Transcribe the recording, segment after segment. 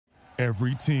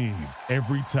Every team,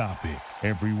 every topic,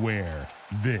 everywhere.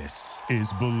 This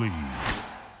is Believe.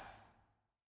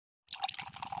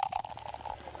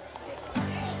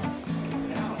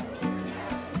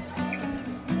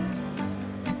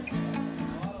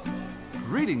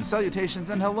 Greetings,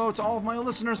 salutations, and hello to all of my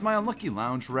listeners, my Unlucky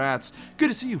Lounge rats. Good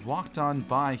to see you walked on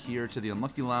by here to the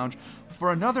Unlucky Lounge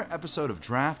for another episode of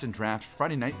Draft and Draft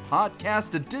Friday Night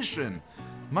Podcast Edition.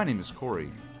 My name is Corey,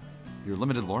 your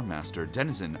limited lore master,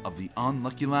 denizen of the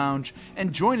Unlucky Lounge,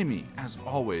 and joining me, as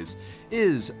always,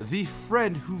 is the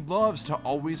friend who loves to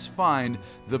always find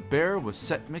the bear with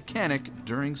set mechanic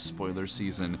during spoiler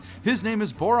season. His name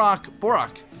is Borak.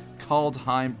 Borak,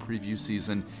 Kaldheim preview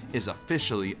season is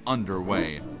officially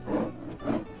underway.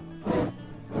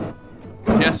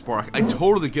 Yes, Borak, I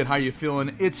totally get how you're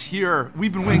feeling. It's here.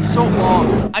 We've been waiting so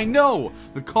long. I know.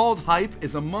 The called hype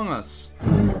is among us.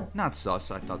 Not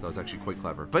sus. I thought that was actually quite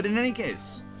clever. But in any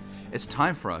case, it's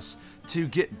time for us to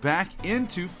get back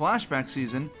into flashback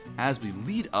season as we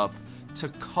lead up to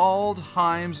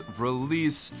Kaldheim's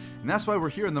release. And that's why we're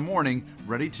here in the morning,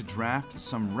 ready to draft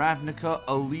some Ravnica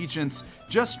Allegiance.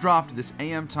 Just dropped this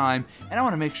AM time, and I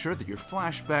want to make sure that your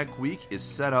flashback week is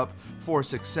set up for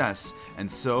success.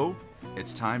 And so,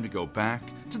 it's time to go back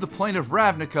to the plane of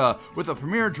Ravnica with a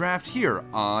premiere draft here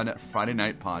on Friday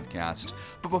Night Podcast.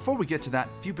 But before we get to that,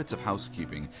 few bits of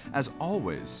housekeeping. As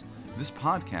always, this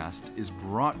podcast is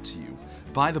brought to you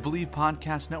by the Believe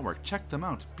Podcast Network. Check them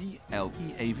out,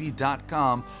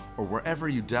 BLEAV.com, or wherever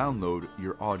you download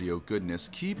your audio goodness.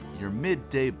 Keep your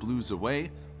midday blues away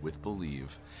with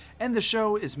Believe. And the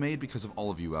show is made because of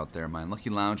all of you out there, my Unlucky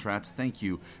Lounge rats. Thank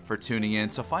you for tuning in.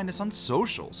 So find us on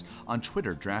socials, on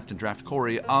Twitter, Draft and Draft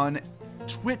Corey, on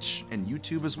Twitch and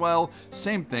YouTube as well.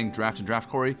 Same thing, Draft and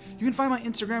Draft Corey. You can find my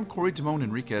Instagram, Corey Damone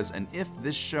Enriquez. And if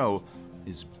this show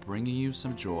is bringing you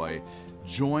some joy,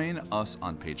 join us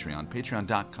on Patreon,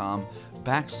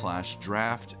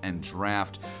 patreon.com/draft and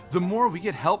draft. The more we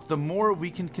get help, the more we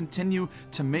can continue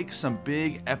to make some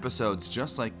big episodes,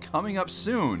 just like coming up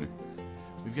soon.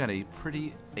 We've got a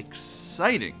pretty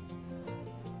exciting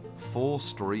full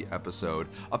story episode,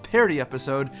 a parody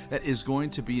episode that is going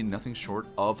to be nothing short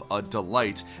of a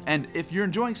delight. And if you're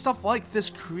enjoying stuff like this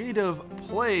creative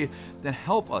play, then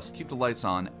help us keep the lights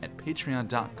on at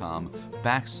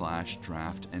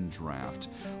patreon.com/draft and draft.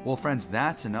 Well, friends,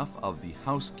 that's enough of the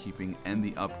housekeeping and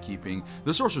the upkeeping.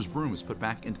 The Sorcerer's Broom is put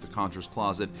back into the Conjurer's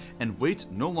Closet, and wait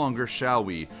no longer shall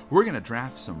we. We're going to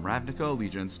draft some Ravnica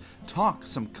Allegiance, talk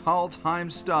some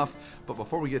Kaldheim stuff, but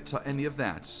before we get to any of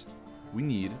that, we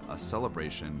need a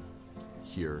celebration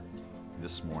here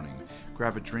this morning.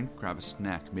 Grab a drink, grab a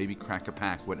snack, maybe crack a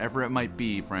pack, whatever it might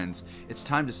be, friends. It's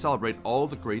time to celebrate all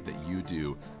the great that you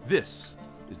do. This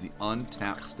is the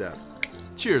Untapped Step.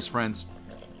 Cheers, friends.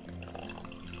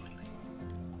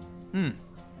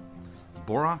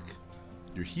 Borak,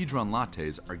 your Hedron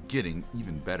lattes are getting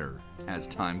even better as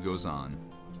time goes on.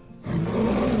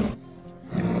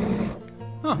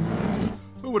 Huh.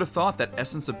 Who would have thought that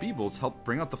Essence of Beebles helped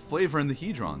bring out the flavor in the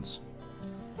Hedrons?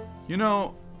 You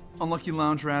know, Unlucky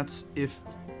Lounge Rats, if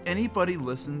anybody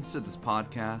listens to this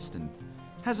podcast and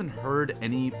hasn't heard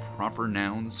any proper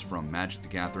nouns from Magic the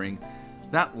Gathering,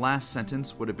 that last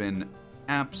sentence would have been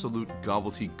absolute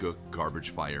gobbledygook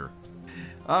garbage fire.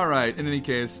 Alright, in any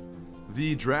case,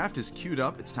 the draft is queued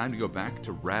up. It's time to go back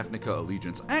to Ravnica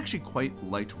Allegiance. I actually quite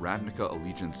liked Ravnica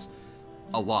Allegiance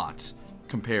a lot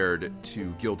compared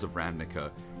to Guilds of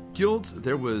Ravnica. Guilds,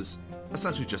 there was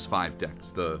essentially just 5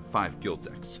 decks, the 5 guild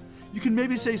decks. You can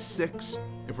maybe say 6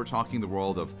 if we're talking the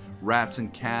world of rats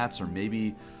and cats, or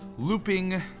maybe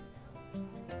looping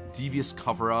devious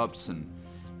cover-ups and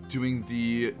doing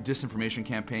the disinformation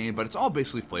campaign, but it's all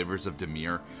basically flavors of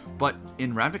Dimir. But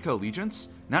in Ravnica Allegiance,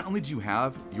 not only do you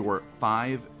have your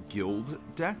 5 guild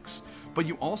decks, but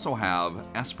you also have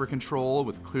Esper Control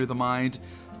with Clear the Mind.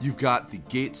 You've got the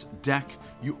Gates deck.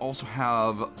 You also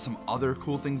have some other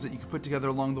cool things that you can put together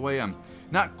along the way. I'm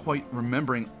not quite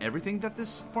remembering everything that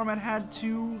this format had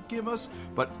to give us,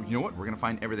 but you know what? We're going to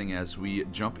find everything as we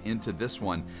jump into this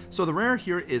one. So the rare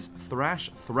here is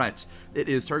Thrash Threat. It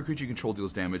is target creature you control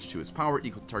deals damage to its power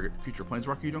equal to target creature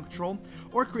planeswalker you don't control,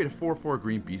 or create a 4/4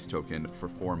 green beast token for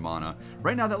 4 mana.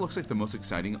 Right now that looks like the most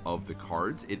exciting of the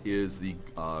cards. It is the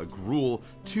Gruul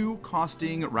 2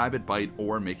 costing Rabid Bite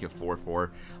or make a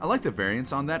 4/4. I like the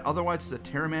variance on that. Otherwise it's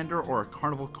a Terramander or a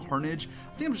Carnival Carnage.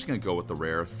 I think I'm just going to go with the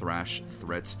rare Thrash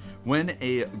Threat. When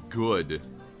a good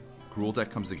Gruul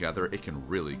deck comes together, it can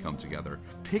really come together.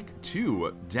 Pick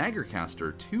 2,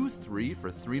 Daggercaster, 2/3 for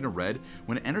 3 and a red.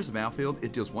 When it enters the battlefield,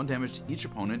 it deals 1 damage to each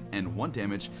opponent and 1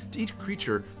 damage to each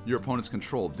creature your opponents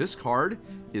control. This card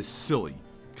is silly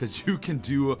because you can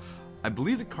do I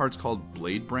believe the card's called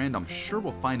Blade Brand. I'm sure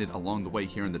we'll find it along the way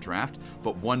here in the draft.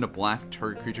 But 1 black,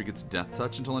 target creature gets Death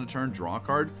Touch until end of turn, draw a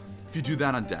card. If you do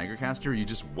that on Daggercaster, you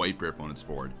just wipe your opponent's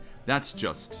board. That's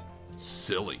just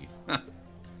silly.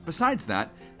 Besides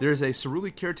that, there's a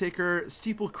Cerule Caretaker,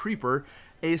 Steeple Creeper,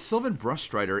 a Sylvan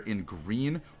Brushstrider in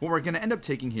green. What we're going to end up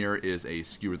taking here is a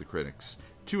Skewer the Critics.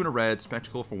 2 and a red,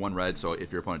 Spectacle for 1 red, so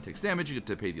if your opponent takes damage, you get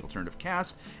to pay the alternative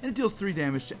cast, and it deals 3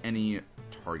 damage to any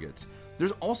target.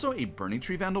 There's also a Burning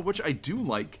Tree Vandal, which I do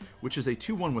like, which is a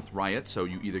 2-1 with Riot, so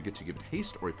you either get to give it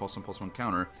haste or a +1/+1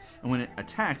 counter, and when it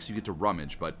attacks, you get to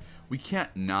Rummage, but we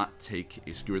can't not take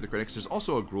a Skewer the Critics. There's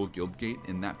also a Gruul Guildgate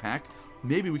in that pack.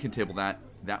 Maybe we can table that.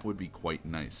 That would be quite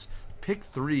nice. Pick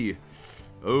 3.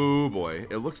 Oh boy,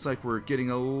 it looks like we're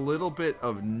getting a little bit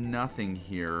of nothing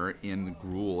here in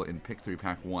Gruul in pick 3,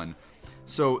 pack 1.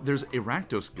 So there's a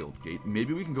Rakdos Guildgate.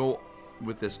 Maybe we can go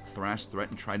with this Thrash Threat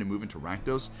and try to move into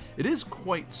Rakdos. It is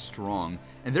quite strong,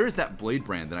 and there is that Blade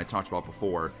Brand that I talked about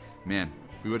before. Man,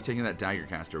 if we would have taken that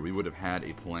Daggercaster, we would have had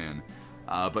a plan.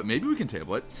 But maybe we can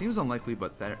table it. Seems unlikely,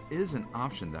 but there is an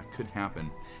option that could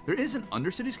happen. There is an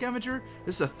Undercity Scavenger.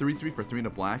 This is a 3/3 for 3 and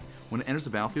a black. When it enters the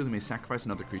battlefield, you may sacrifice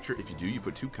another creature. If you do, you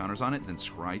put 2 counters on it, then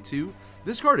scry 2.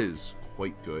 This card is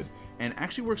quite good, and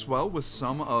actually works well with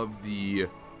some of the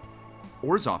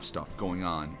Orzhov stuff going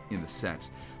on in the set.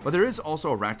 But there is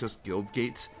also a Rakdos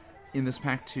Guildgate in this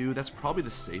pack too. That's probably the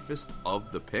safest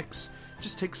of the picks.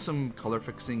 Just take some color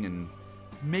fixing and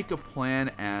make a plan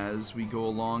as we go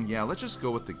along. Yeah, let's just go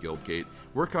with the Guildgate.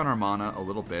 Work on our mana a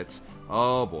little bit.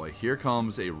 Oh boy, here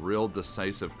comes a real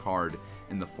decisive card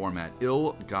in the format.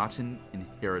 Ill-Gotten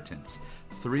Inheritance.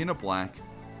 3 and a black.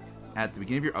 At the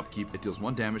beginning of your upkeep, it deals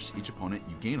 1 damage to each opponent.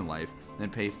 You gain a life. Then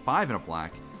pay 5 and a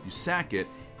black. You sack it.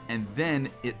 And then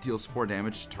it deals 4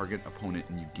 damage to target opponent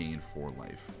and you gain 4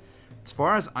 life. As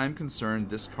far as I'm concerned,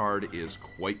 this card is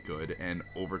quite good and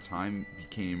over time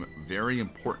became very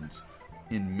important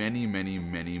in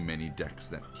many decks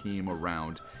that came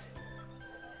around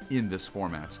in this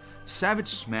format. Savage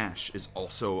Smash is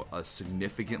also a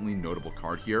significantly notable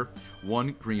card here.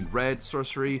 1 green-red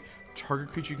sorcery.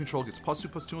 Target creature you control gets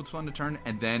 +2/+2 until end of turn,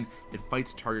 and then it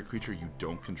fights target creature you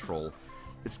don't control.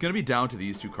 It's going to be down to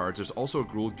these 2 cards. There's also a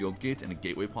Gruul Guildgate and a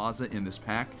Gateway Plaza in this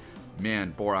pack.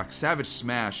 Man, Borak, Savage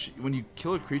Smash, when you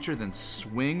kill a creature then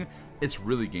swing, it's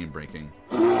really game-breaking.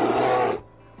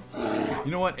 You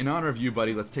know what? In honor of you,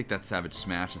 buddy, let's take that Savage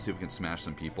Smash and see if we can smash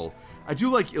some people. I do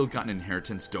like Ill-Gotten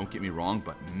Inheritance, don't get me wrong,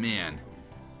 but man,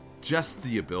 just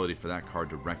the ability for that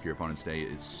card to wreck your opponent's day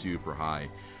is super high.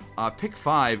 Pick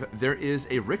 5, there is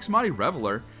a Rixmati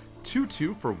Reveler,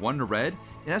 2/2 for 1 red.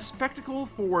 It has Spectacle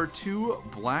for 2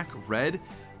 black-red.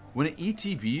 When it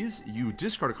ETBs, you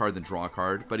discard a card, then draw a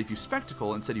card. But if you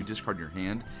Spectacle, instead you discard your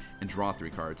hand and draw 3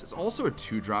 cards. It's also a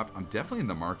 2-drop. I'm definitely in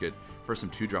the market for some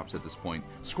 2-drops at this point.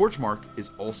 Scorchmark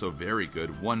is also very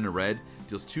good. 1 in a red,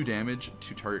 deals 2 damage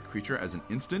to target creature as an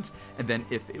instant. And then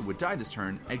if it would die this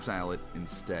turn, exile it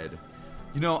instead.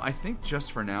 You know, I think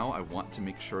just for now, I want to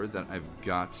make sure that I've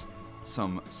got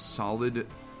some solid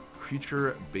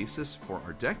creature basis for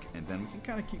our deck, and then we can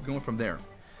kind of keep going from there.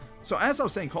 So as I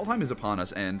was saying, Kaldheim is upon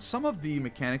us, and some of the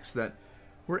mechanics that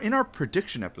were in our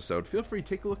prediction episode, feel free to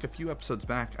take a look a few episodes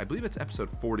back. I believe it's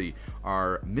episode 40,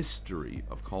 our Mystery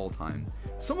of Kaldheim.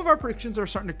 Some of our predictions are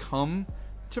starting to come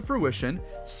to fruition.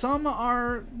 Some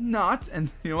are not,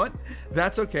 and you know what?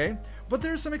 That's okay. But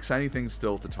there's some exciting things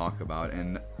still to talk about,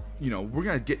 and you know, we're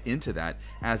going to get into that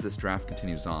as this draft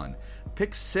continues on.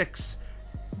 Pick 6.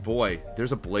 Boy,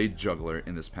 there's a Blade Juggler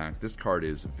in this pack. This card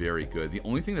is very good. The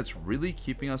only thing that's really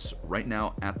keeping us right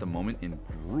now at the moment in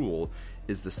Gruul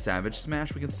is the Savage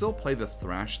Smash. We can still play the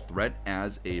Thrash Threat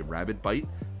as a Rabid Bite,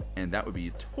 and that would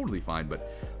be totally fine, but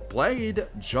Blade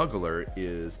Juggler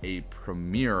is a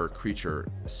premier creature,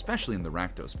 especially in the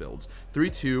Rakdos builds.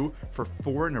 3/2 for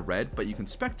 4 and a red, but you can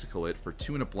Spectacle it for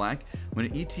 2 and a black. When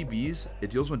it ETBs, it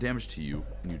deals 1 damage to you,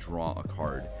 and you draw a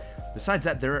card. Besides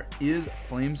that, there is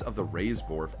Flames of the Raze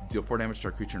Boar. Deal 4 damage to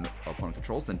our creature and opponent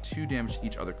controls, then 2 damage to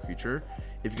each other creature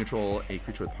if you control a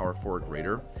creature with power 4 or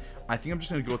greater. I think I'm just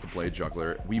going to go with the Blade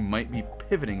Juggler. We might be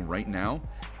pivoting right now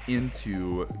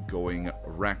into going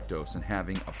Rakdos and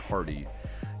having a party.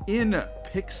 In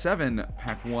pick 7,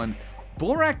 pack 1,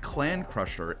 Bulrak Clan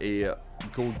Crusher, a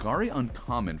Golgari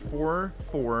uncommon,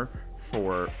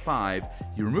 4/4/4/5.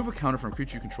 You remove a counter from a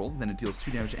creature you control, then it deals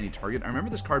 2 damage to any target. I remember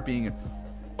this card being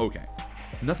okay.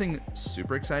 Nothing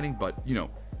super exciting, but, you know,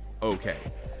 okay.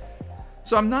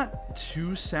 So I'm not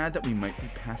too sad that we might be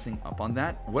passing up on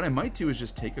that. What I might do is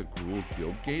just take a Gruul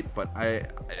Guildgate, but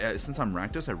since I'm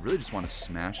Rakdos, I really just want to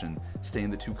smash and stay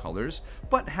in the 2 colors.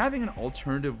 But having an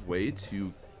alternative way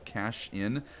to cash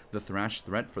in the Thrash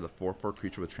threat for the 4/4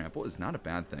 creature with trample is not a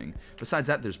bad thing. Besides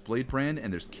that, there's Bladebrand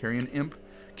and there's Carrion Imp.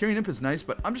 Carrion Imp is nice,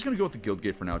 but I'm just going to go with the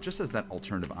Guildgate for now, just as that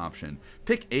alternative option.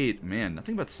 Pick 8, man,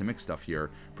 nothing but Simic stuff here.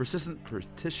 Persistent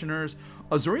Petitioners.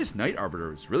 Azorius Night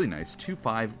Arbiter is really nice.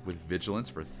 2/5 with Vigilance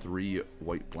for 3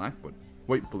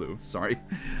 white-blue, sorry.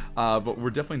 But we're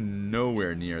definitely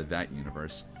nowhere near that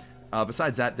universe.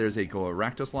 Besides that, there's a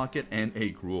Rakdos Locket and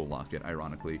a Gruul Locket,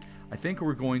 ironically. I think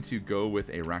we're going to go with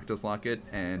a Rakdos Locket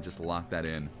and just lock that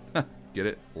in. Get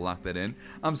it? Lock that in?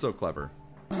 I'm so clever.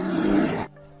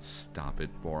 Stop it,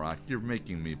 Borak. You're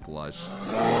making me blush.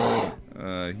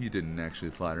 He didn't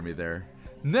actually flatter me there.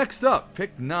 Next up,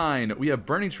 pick 9. We have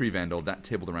Burning Tree Vandal. That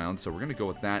tabled around, so we're going to go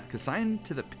with that. Consign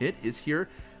to the Pit is here.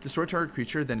 Destroy target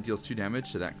creature, then it deals 2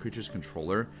 damage to that creature's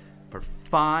controller. For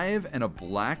 5 and a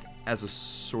black as a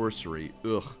sorcery.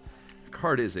 Ugh.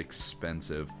 Card is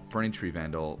expensive. Burning Tree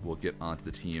Vandal will get onto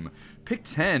the team. Pick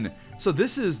 10. So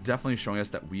this is definitely showing us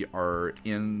that we are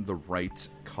in the right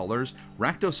colors.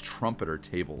 Rakdos Trumpeter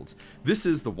tabled. This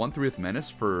is the 1/3 Menace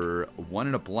for 1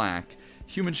 and a black.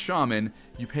 Human Shaman.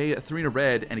 You pay 3 and a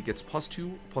red, and it gets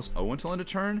 +2/+0 until end of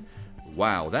turn.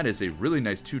 Wow, that is a really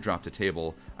nice 2-drop to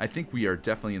table. I think we are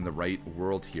definitely in the right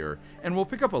world here. And we'll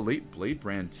pick up a late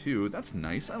Bladebrand too. That's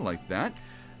nice. I like that.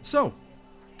 So,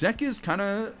 deck is kind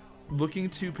of looking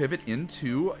to pivot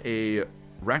into a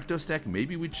Rakdos deck.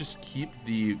 Maybe we just keep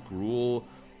the Gruul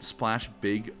splash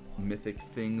big mythic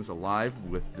things alive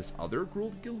with this other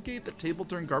Gruul Guildgate that tabled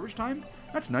during garbage time.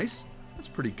 That's nice. That's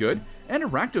pretty good. And a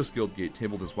Rakdos Guildgate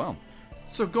tabled as well.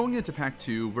 So going into pack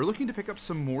 2, we're looking to pick up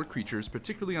some more creatures,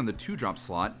 particularly on the 2-drop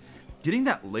slot. Getting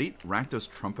that late Rakdos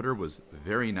Trumpeter was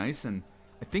very nice, and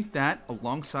I think that,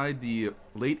 alongside the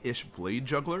late-ish Blade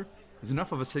Juggler, is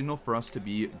enough of a signal for us to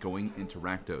be going into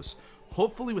Rakdos.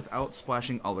 Hopefully without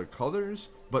splashing other colors,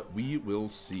 but we will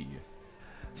see.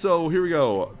 So here we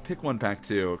go. Pick 1, pack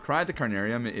 2. Cry the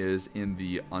Carnarium is in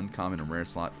the uncommon and rare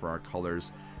slot for our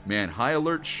colors. Man, High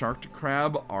Alert, Shark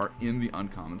Crab are in the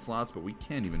uncommon slots, but we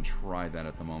can't even try that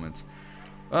at the moment.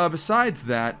 Besides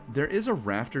that, there is a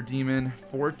Rafter Demon,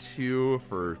 4/2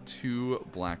 for 2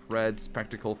 black-red,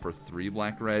 Spectacle for 3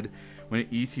 black-red. When it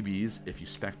ETBs, if you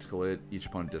Spectacle it, each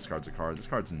opponent discards a card. This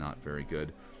card's not very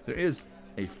good. There is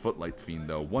a Footlight Fiend,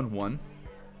 though, 1/1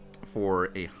 for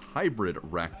a hybrid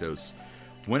Rakdos.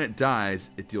 When it dies,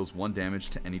 it deals 1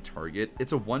 damage to any target.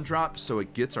 It's a 1-drop, so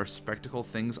it gets our Spectacle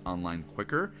things online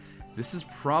quicker. This is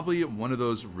probably one of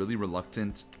those really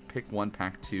reluctant pick 1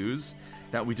 pack 2s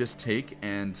that we just take,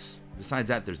 and besides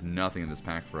that, there's nothing in this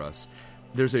pack for us.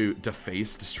 There's a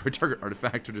Deface, destroy target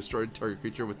artifact or destroy target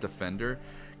creature with Defender.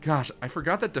 Gosh, I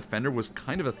forgot that Defender was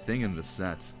kind of a thing in the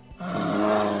set.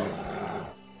 I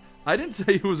didn't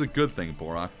say it was a good thing,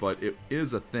 Borak, but it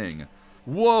is a thing.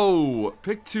 Whoa!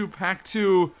 Pick 2, pack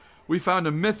 2. We found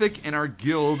a mythic in our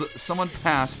guild. Someone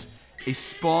passed a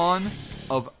Spawn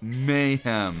of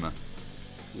Mayhem.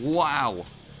 Wow.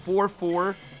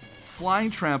 4/4. Flying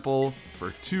Trample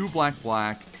for 2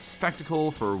 black-black.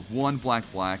 Spectacle for 1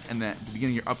 black-black. And then at the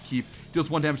beginning of your upkeep, deals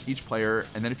 1 damage to each player.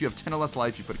 And then if you have 10 or less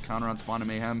life, you put a counter on Spawn of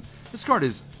Mayhem. This card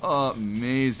is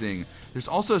amazing. There's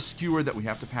also a Skewer that we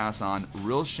have to pass on.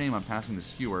 Real shame I'm passing the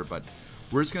Skewer, but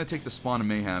we're just going to take the Spawn of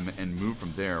Mayhem and move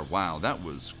from there. Wow, that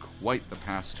was quite the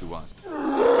pass to us.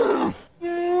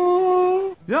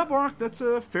 Yeah, Borak, that's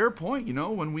a fair point. You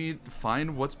know, when we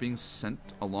find what's being sent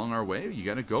along our way, you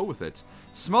got to go with it.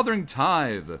 Smothering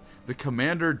Tithe, the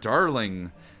Commander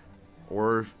Darling.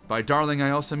 Or by Darling, I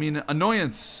also mean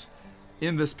Annoyance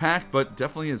in this pack, but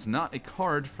definitely is not a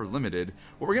card for limited.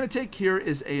 What we're going to take here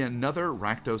is another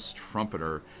Rakdos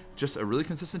Trumpeter. Just a really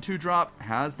consistent 2-drop,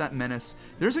 has that menace.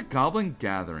 There's a Goblin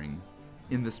Gathering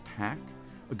in this pack.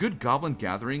 A good Goblin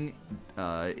Gathering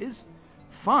is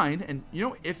fine, and you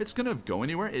know, if it's going to go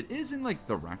anywhere, it is in like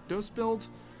the Rakdos build.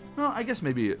 Well, I guess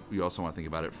maybe we also want to think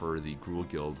about it for the Gruul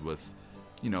Guild with,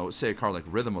 you know, say a card like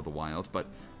Rhythm of the Wild, but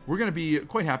we're going to be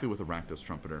quite happy with the Rakdos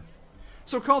Trumpeter.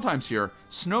 So call times here.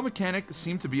 Snow Mechanic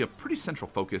seems to be a pretty central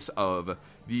focus of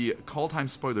the call time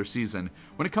spoiler season.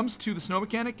 When it comes to the Snow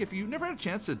Mechanic, if you never had a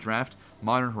chance to draft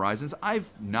Modern Horizons, I've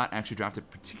not actually drafted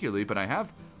particularly, but I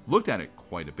have looked at it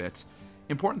quite a bit.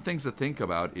 Important things to think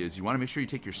about is you want to make sure you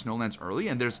take your Snowlands early,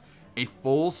 and there's a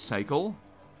full cycle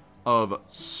of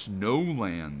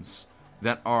Snowlands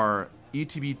that are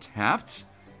ETB tapped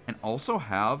and also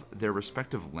have their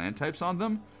respective land types on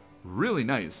them. Really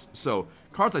nice. So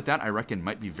cards like that, I reckon,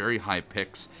 might be very high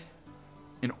picks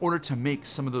in order to make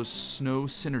some of those snow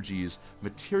synergies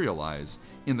materialize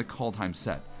in the call time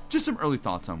set. just some early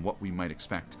thoughts on what we might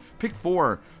expect. Pick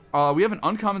 4. We have an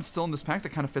uncommon still in this pack that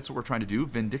kind of fits what we're trying to do.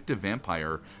 Vindictive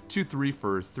Vampire. 2/3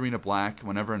 for 3 and a black.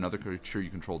 Whenever another creature you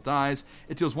control dies,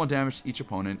 it deals 1 damage to each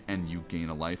opponent, and you gain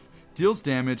a life. Deals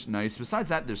damage, nice. Besides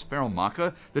that, there's Feral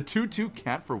Maka, the 2/2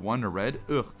 cat for 1 red.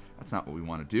 Ugh, that's not what we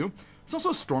want to do. There's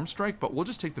also Storm Strike, but we'll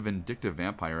just take the Vindictive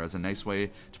Vampire as a nice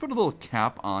way to put a little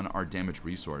cap on our damage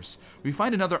resource. We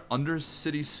find another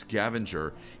Undercity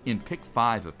Scavenger in pick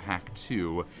 5 of pack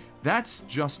 2. That's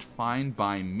just fine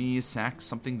by me. Sack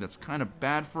something that's kind of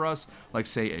bad for us, like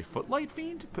say a Footlight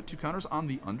Fiend, put 2 counters on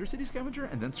the Undercity Scavenger,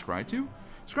 and then Scry 2.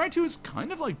 Scry 2 is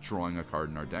kind of like drawing a card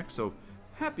in our deck, so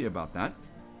happy about that.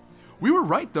 We were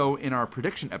right, though, in our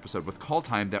prediction episode with Call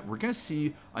Time that we're going to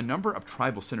see a number of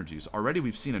tribal synergies. Already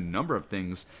we've seen a number of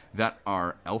things that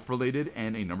are elf-related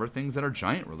and a number of things that are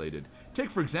giant-related.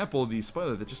 Take, for example, the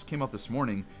spoiler that just came out this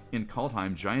morning in Call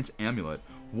Time, Giant's Amulet.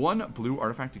 1 blue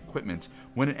artifact equipment.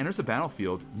 When it enters the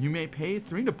battlefield, you may pay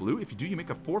 3 into blue. If you do, you make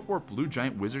a 4/4 blue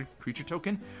giant wizard creature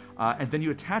token, and then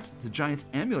you attach the Giant's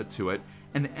Amulet to it.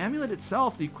 And the amulet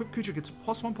itself, the equipped creature gets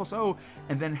 +1/+0,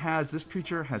 and then this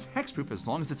creature has hexproof as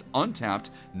long as it's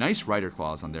untapped. Nice Rider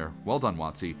Clause on there. Well done,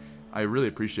 WotC. I really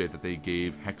appreciate that they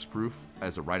gave hexproof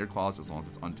as a Rider Clause as long as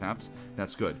it's untapped.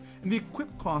 That's good. And the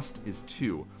equip cost is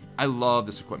 2. I love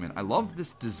this equipment. I love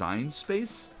this design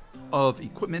space of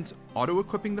equipment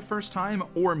auto-equipping the first time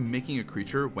or making a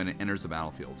creature when it enters the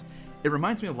battlefield. It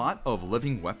reminds me a lot of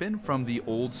Living Weapon from the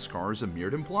old Scars of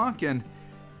Mirrodin block, and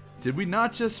did we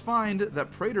not just find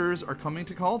that Praetors are coming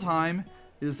to Call Time?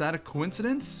 Is that a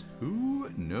coincidence? Who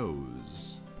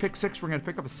knows? Pick 6, we're going to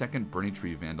pick up a second Burning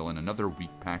Tree Vandal and another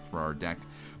weak pack for our deck.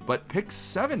 But pick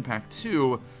 7, pack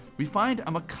 2, we find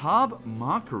a Macabre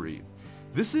Mockery.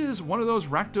 This is one of those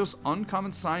Rakdos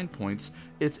uncommon sign points.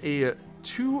 It's a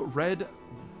 2 red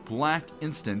black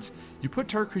instant. You put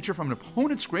target creature from an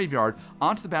opponent's graveyard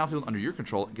onto the battlefield under your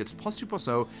control. It gets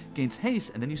 +2/+0, gains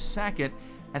haste, and then you sack it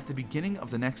at the beginning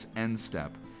of the next end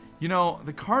step. You know,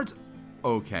 the card's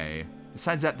okay.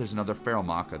 Besides that, there's another Feral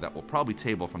Maka that will probably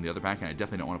table from the other pack, and I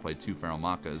definitely don't want to play 2 Feral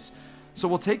Makas. So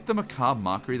we'll take the Macabre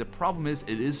Mockery. The problem is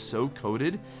it is so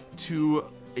coded to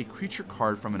a creature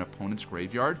card from an opponent's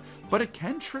graveyard, but it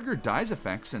can trigger Dies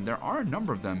effects, and there are a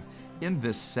number of them in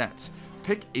this set.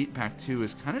 Pick 8, pack 2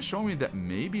 is kind of showing me that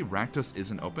maybe Rakdos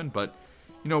isn't open, but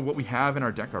you know, what we have in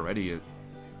our deck already,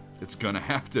 it's going to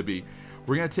have to be.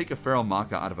 We're going to take a Feral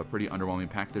Maka out of a pretty underwhelming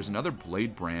pack. There's another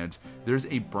Blade Brand. There's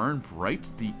a Burn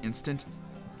Bright. The instant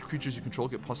creatures you control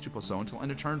get +2/+0 until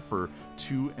end of turn for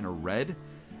 2 and a red.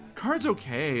 Card's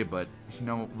okay, but, you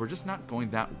know, we're just not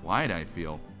going that wide, I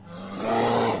feel.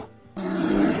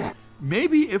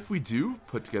 Maybe if we do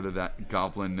put together that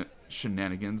Goblin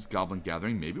Shenanigans, Goblin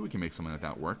Gathering, maybe we can make something like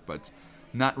that work, but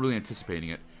not really anticipating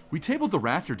it. We tabled the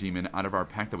Rafter Demon out of our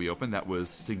pack that we opened that was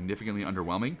significantly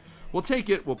underwhelming. We'll take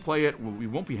it, we'll play it, we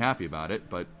won't be happy about it,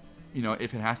 but, you know,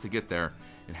 if it has to get there,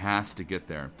 it has to get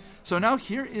there. So now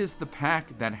here is the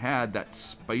pack that had that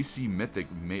spicy mythic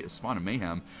Spawn of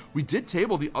Mayhem. We did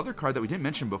table the other card that we didn't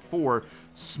mention before,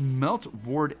 Smelt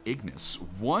Ward Ignis.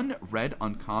 1 red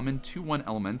uncommon, 2/1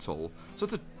 elemental, so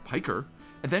it's a piker.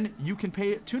 And then you can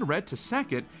pay 2 and a red to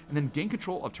sack it, and then gain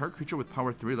control of target creature with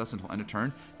power 3 less until end of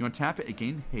turn. You untap it and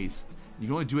gain haste. You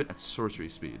can only do it at sorcery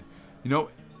speed. You know,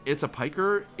 it's a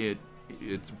piker, it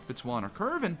fits well on our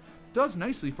curve, and does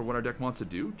nicely for what our deck wants to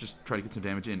do. Just try to get some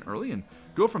damage in early and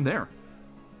go from there.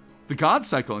 The God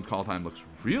Cycle in Call Time looks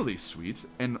really sweet,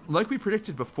 and like we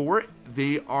predicted before,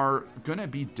 they are going to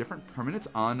be different permanents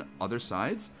on other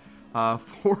sides.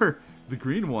 For the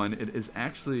green one, it is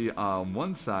actually on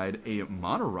one side a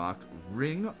Mono Rock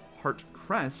Ring Heart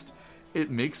Crest. It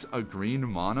makes a green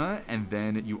mana, and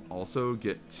then you also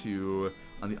get to,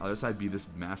 on the other side, be this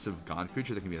massive god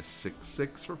creature that can be a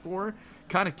 6/6 for 4.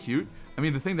 Kind of cute. I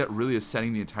mean, the thing that really is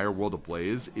setting the entire world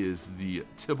ablaze is the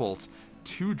Tibalt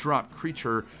 2-drop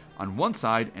creature on one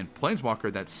side and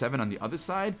Planeswalker that's 7 on the other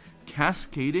side.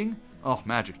 Cascading. Oh,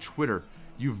 Magic, Twitter.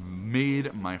 You've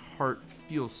made my heart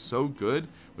feel so good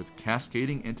with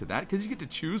cascading into that, because you get to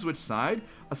choose which side.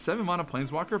 A 7-mana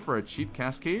Planeswalker for a cheap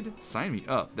Cascade? Sign me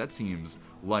up. That seems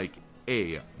like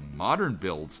a modern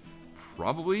build.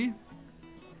 Probably.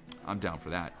 I'm down for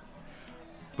that.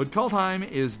 But Call Time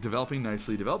is developing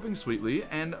nicely, developing sweetly,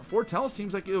 and Foretell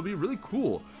seems like it'll be really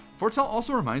cool. Foretell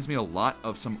also reminds me a lot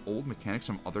of some old mechanics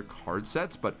from other card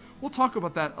sets, but we'll talk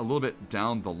about that a little bit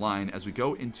down the line as we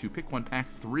go into Pick 1, Pack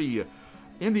 3.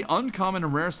 In the uncommon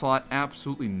and rare slot,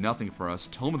 absolutely nothing for us.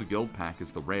 Tome of the Guild pack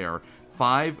is the rare.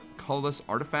 5 colorless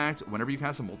artifact. Whenever you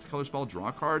cast a multicolor spell, draw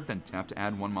a card, then tap to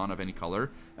add 1 mana of any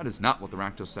color. That is not what the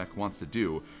Rakdos deck wants to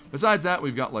do. Besides that,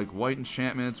 we've got like white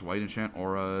enchantments, white enchant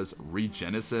auras,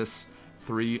 Regenesis,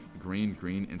 3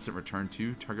 green instant return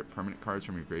 2 target permanent cards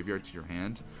from your graveyard to your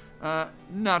hand.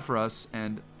 Not for us,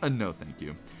 and a no thank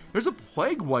you. There's a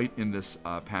Plague White in this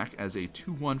pack as a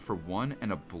 2/1 for 1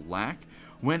 and a black.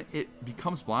 When it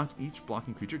becomes blocked, each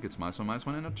blocking creature gets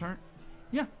 -1/-1 in a turn.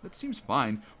 Yeah, that seems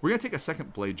fine. We're going to take a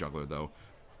second Blade Juggler, though.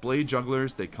 Blade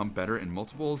Jugglers, they come better in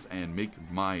multiples and make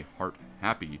my heart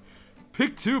happy.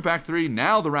 Pick 2, pack 3.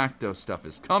 Now the Rakdos stuff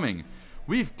is coming.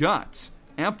 We've got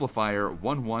Amplifier,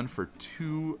 1/1 for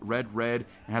 2 red.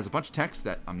 It has a bunch of text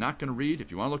that I'm not going to read. If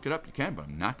you want to look it up, you can, but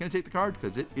I'm not going to take the card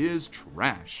because it is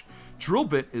trash.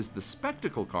 Drillbit is the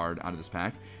Spectacle card out of this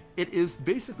pack. It is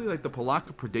basically like the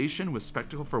Pelakka Predation with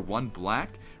Spectacle for 1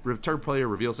 black. Target player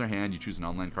reveals their hand, you choose an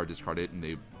online card, discard it, and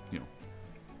they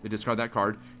discard that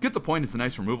card. Get the point, it's the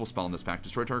nice removal spell in this pack.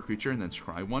 Destroy target creature and then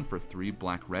scry 1 for 3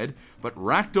 black-red. But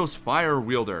Rakdos Fire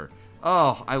Wielder.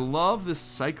 Oh, I love this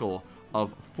cycle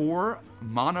of 4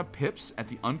 mana pips at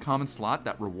the uncommon slot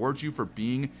that rewards you for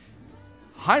being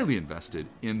highly invested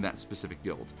in that specific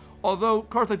guild. Although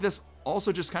cards like this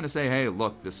also just kind of say, hey,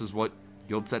 look, this is what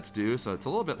guild sets do, so it's a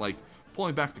little bit like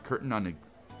pulling back the curtain on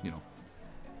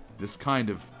this kind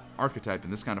of archetype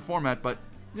in this kind of format, but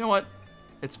you know what?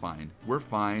 It's fine. We're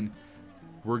fine.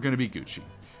 We're going to be Gucci.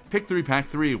 Pick 3, pack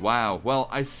 3. Wow. Well,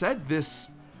 I said this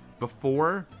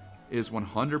before is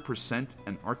 100%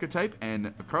 an archetype, and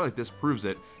a card like this proves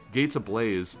it. Gates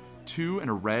Ablaze, 2 and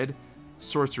a red.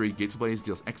 Sorcery, Gates Ablaze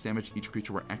deals X damage to each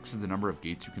creature where X is the number of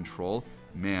gates you control.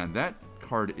 Man, that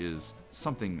card is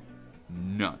something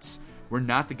nuts. We're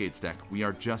not the Gates deck. We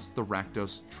are just the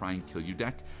Rakdos try and kill you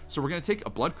deck. So we're going to take a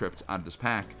Blood Crypt out of this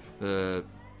pack. The,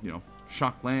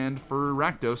 Shock Land for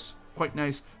Rakdos. Quite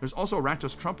nice. There's also a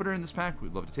Rakdos Trumpeter in this pack.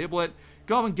 We'd love to table it.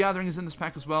 Goblin Gathering is in this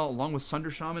pack as well, along with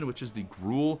Sunder Shaman, which is the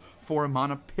Gruul 4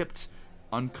 mana pipped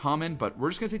uncommon. But we're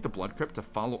just going to take the Blood Crypt to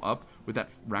follow up with that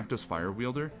Rakdos Fire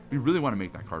Wielder. We really want to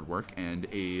make that card work, and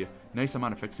a nice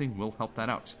amount of fixing will help that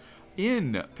out.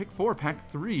 In pick 4, pack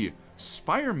 3,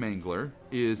 Spire Mangler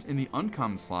is in the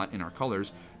uncommon slot in our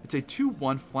colors. It's a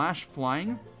 2/1 flash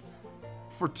flying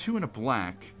for 2 and a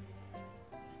black.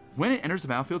 When it enters the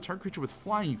battlefield, target creature with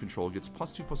flying you control gets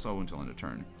 +2/+0 until end of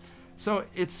turn. So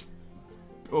it's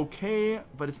okay,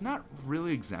 but it's not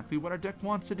really exactly what our deck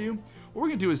wants to do. What we're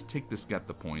going to do is take this Get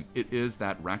the Point. It is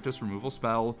that Rakdos removal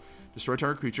spell, destroy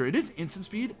target creature. It is instant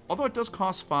speed, although it does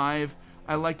cost 5.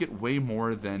 I like it way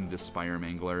more than the Spire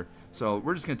Mangler. So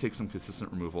we're just going to take some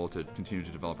consistent removal to continue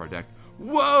to develop our deck.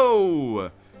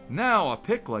 Whoa! Now a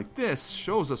pick like this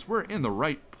shows us we're in the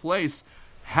right place.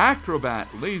 Hackrobat,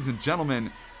 ladies and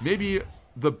gentlemen, maybe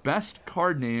the best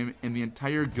card name in the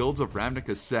entire Guilds of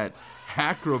Ravnica set.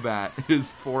 Hackrobat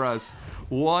is for us.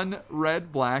 1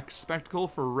 red-black, Spectacle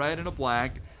for red and a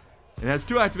black. It has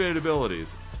 2 activated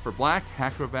abilities. For black,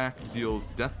 Hackrobat deals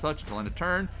Death Touch until end of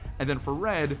turn, and then for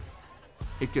red,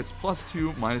 it gets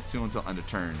 +2, -2 until end of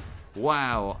turn.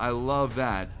 Wow, I love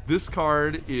that. This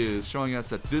card is showing us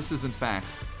that this is, in fact,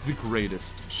 the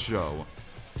greatest show.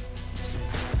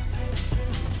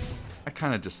 I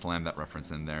kind of just slammed that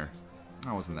reference in there.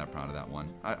 I wasn't that proud of that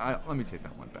one. Let me take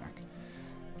that one back.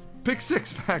 Pick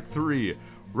 6, pack 3.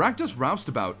 Rakdos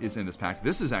Roustabout is in this pack.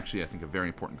 This is actually, I think, a very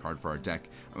important card for our deck.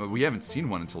 We haven't seen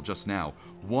one until just now.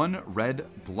 1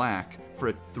 red-black for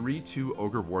a 3/2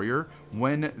 Ogre Warrior.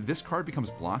 When this card becomes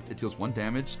blocked, it deals 1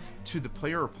 damage to the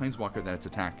player or planeswalker that it's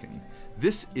attacking.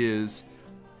 This is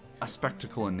a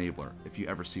Spectacle Enabler, if you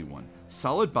ever see one.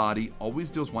 Solid body,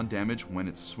 always deals 1 damage when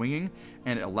it's swinging,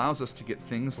 and it allows us to get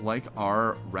things like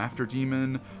our Rafter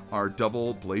Demon, our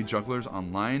double Blade Jugglers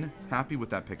online. Happy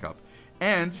with that pickup.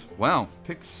 And, wow,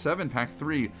 pick 7, pack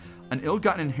 3. An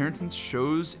Ill-Gotten Inheritance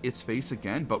shows its face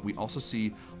again, but we also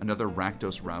see another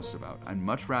Rakdos Roustabout. I'd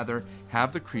much rather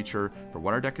have the creature for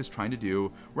what our deck is trying to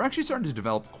do. We're actually starting to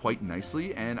develop quite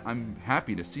nicely, and I'm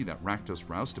happy to see that Rakdos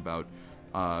Roustabout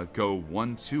go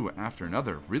 1-2 after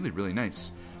another. Really, really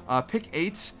nice. Pick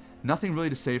 8, nothing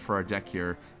really to say for our deck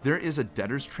here. There is a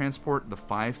Debtor's Transport, the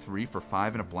 5/3 for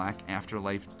 5 and a black,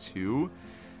 Afterlife 2.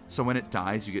 So when it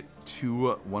dies, you get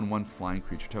 2 1/1 flying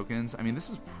creature tokens. I mean, this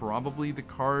is probably the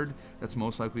card that's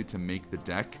most likely to make the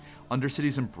deck.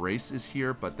 Undercity's Embrace is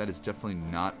here, but that is definitely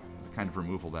not the kind of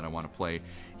removal that I want to play.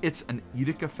 It's an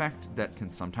Edict effect that can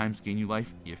sometimes gain you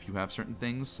life if you have certain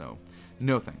things, so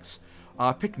no thanks.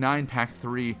 Pick 9, pack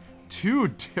 3. 2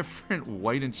 different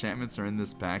white enchantments are in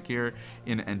this pack here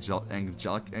in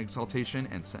Angelic Exaltation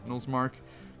and Sentinel's Mark.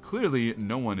 Clearly,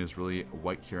 no one is really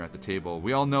white here at the table.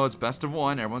 We all know it's best of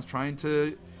one. Everyone's trying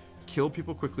to kill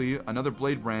people quickly. Another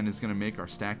Blade Brand is going to make our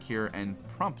stack here and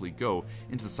promptly go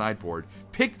into the sideboard.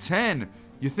 Pick 10!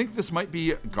 You think this might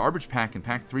be Garbage Pack in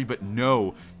Pack 3, but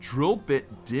no. Drill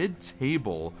Bit did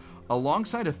table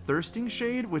alongside a Thirsting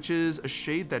Shade, which is a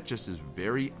shade that just is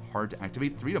very hard to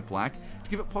activate. 3 to black to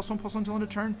give it +1/+1 until end of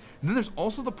turn. And then there's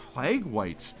also the Plague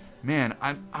White. Man,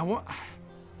 I want...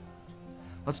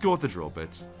 Let's go with the Drill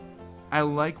Bit. I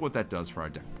like what that does for our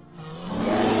deck.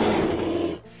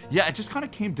 Yeah, it just kind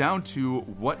of came down to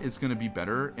what is going to be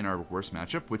better in our worst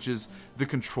matchup, which is the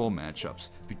control matchups,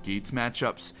 the Gates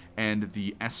matchups, and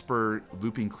the Esper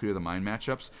looping Clear the Mind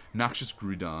matchups. Noxious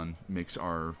Groudon makes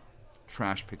our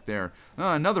trash pick there.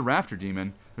 Another Rafter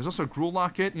Demon. There's also a Gruul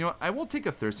Locket. You know, I will take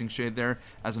a Thirsting Shade there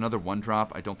as another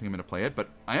 1-drop. I don't think I'm going to play it, but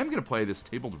I am going to play this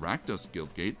tabled Rakdos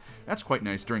Guildgate. That's quite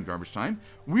nice during garbage time.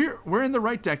 We're in the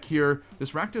right deck here.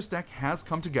 This Rakdos deck has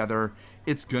come together.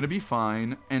 It's going to be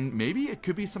fine, and maybe it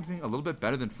could be something a little bit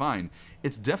better than fine.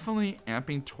 It's definitely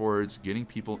amping towards getting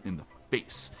people in the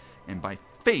face. And by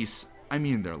face, I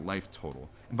mean their life total.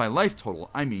 And by life total,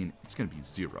 I mean it's going to be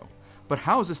 0. But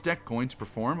how is this deck going to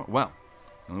perform? Well,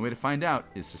 the only way to find out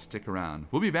is to stick around.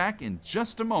 We'll be back in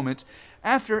just a moment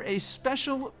after a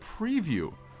special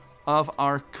preview of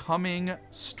our coming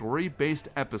story-based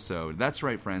episode. That's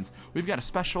right, friends. We've got a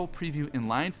special preview in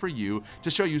line for you to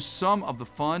show you some of the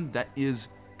fun that is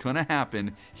gonna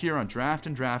happen here on Draft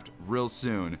and Draft real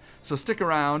soon. So stick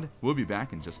around. We'll be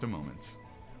back in just a moment.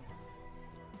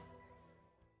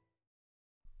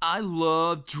 I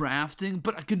love drafting,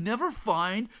 but I can never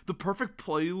find the perfect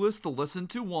playlist to listen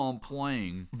to while I'm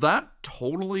playing. That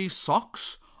totally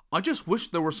sucks. I just wish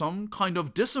there were some kind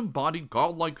of disembodied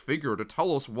godlike figure to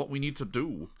tell us what we need to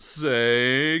do.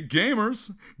 Say,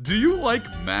 gamers, do you like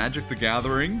Magic the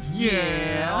Gathering?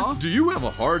 Yeah. Do you have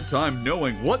a hard time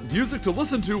knowing what music to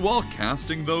listen to while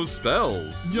casting those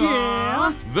spells?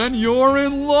 Yeah. Then you're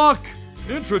in luck!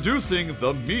 Introducing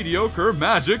the Mediocre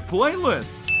Magic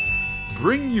Playlist.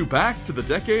 Bringing you back to the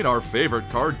decade our favorite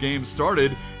card game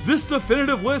started, this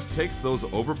definitive list takes those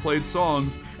overplayed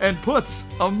songs and puts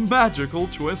a magical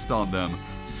twist on them.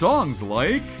 Songs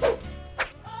like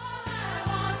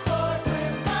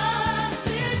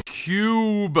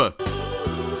Cube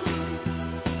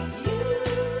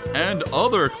and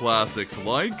other classics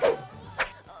like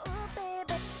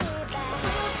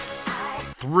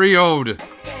Threod,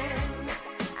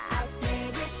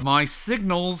 My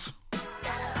Signals,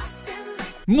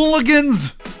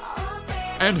 Mulligans!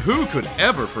 And who could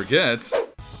ever forget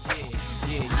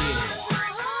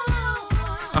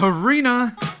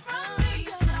Arena?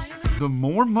 The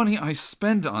more money I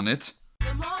spend on it,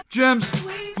 gems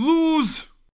lose!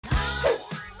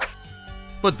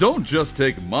 But don't just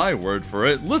take my word for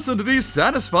it, listen to these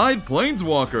satisfied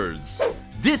planeswalkers.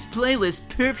 This playlist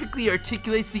perfectly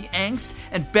articulates the angst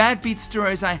and bad beat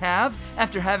stories I have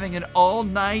after having an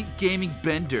all-night gaming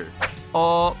bender.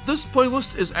 This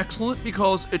playlist is excellent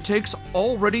because it takes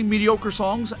already mediocre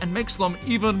songs and makes them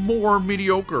even more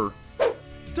mediocre.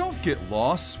 Don't get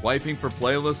lost swiping for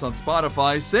playlists on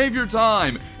Spotify. Save your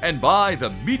time and buy the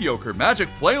Mediocre Magic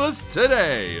Playlist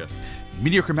today.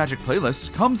 Mediocre Magic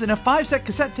Playlist comes in a 5-set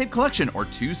cassette tape collection or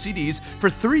 2 CDs for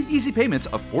 3 easy payments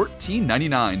of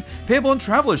 $14.99. Payable in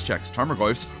traveler's checks,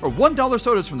 Tarmogoyfs, or $1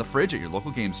 sodas from the fridge at your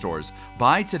local game stores.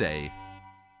 Buy today.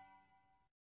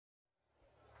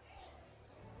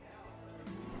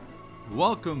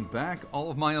 Welcome back,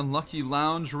 all of my unlucky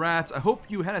lounge rats. I hope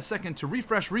you had a second to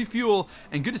refresh, refuel,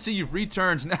 and good to see you've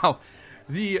returned. Now,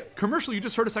 the commercial you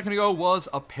just heard a second ago was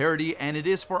a parody, and it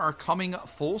is for our coming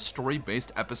full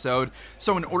story-based episode.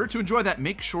 So in order to enjoy that,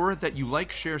 make sure that you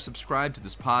like, share, subscribe to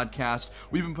this podcast.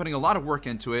 We've been putting a lot of work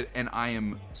into it, and I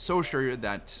am so sure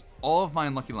that all of my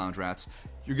unlucky lounge rats,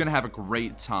 you're going to have a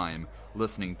great time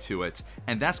listening to it.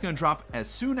 And that's going to drop as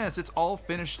soon as it's all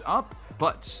finished up,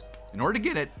 but in order to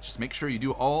get it, just make sure you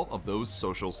do all of those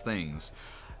socials things.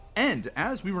 And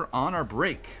as we were on our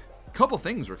break, a couple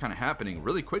things were kind of happening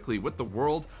really quickly with the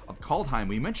world of Kaldheim.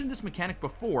 We mentioned this mechanic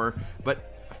before,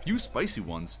 but a few spicy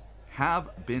ones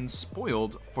have been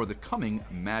spoiled for the coming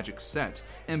Magic set,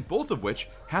 and both of which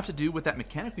have to do with that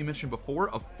mechanic we mentioned before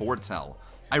of Foretell.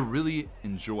 I really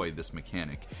enjoy this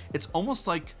mechanic. It's almost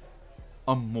like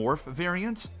a morph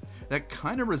variant that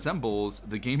kind of resembles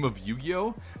the game of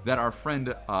Yu-Gi-Oh! That our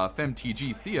friend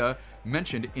FemTG Thea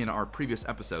mentioned in our previous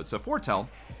episode. So Foretell,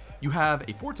 you have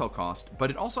a Foretell cost, but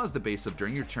it also has the base of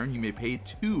during your turn you may pay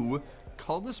 2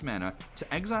 colorless mana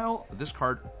to exile this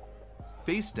card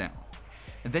face down.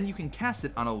 And then you can cast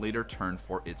it on a later turn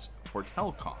for its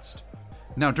Foretell cost.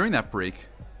 Now during that break,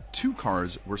 2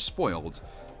 cards were spoiled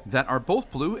that are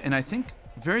both blue and I think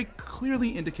very clearly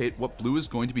indicate what blue is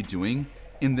going to be doing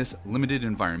in this limited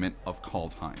environment of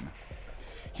Kaldheim.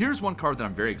 Here's one card that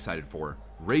I'm very excited for,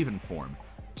 Raven Form.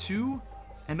 2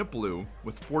 and a blue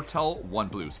with Foretell 1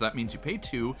 blue. So that means you pay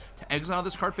 2 to exile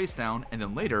this card face down, and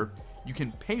then later you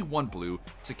can pay 1 blue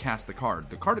to cast the card.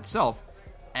 The card itself,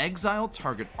 exile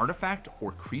target artifact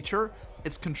or creature.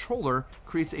 Its controller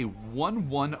creates a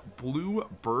 1/1 blue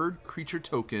bird creature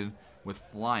token with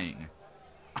flying.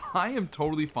 I am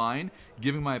totally fine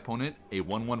giving my opponent a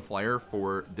 1/1 flyer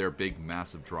for their big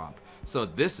massive drop. So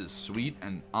this is sweet,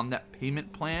 and on that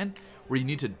payment plan where you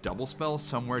need to double spell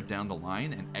somewhere down the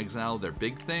line and exile their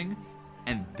big thing,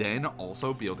 and then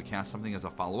also be able to cast something as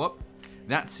a follow-up,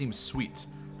 that seems sweet.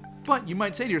 But you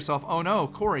might say to yourself, oh no,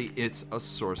 Corey, it's a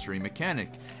sorcery mechanic,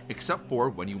 except for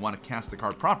when you want to cast the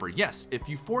card proper. Yes, if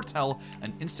you foretell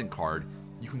an instant card,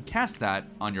 you can cast that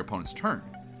on your opponent's turn.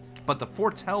 But the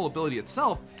foretell ability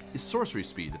itself is sorcery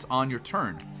speed. It's on your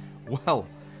turn. Well,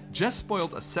 just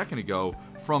spoiled a second ago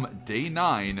from Day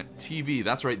 9 TV.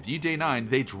 That's right, the Day 9,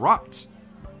 they dropped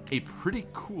a pretty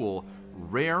cool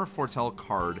rare foretell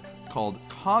card called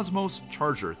Cosmos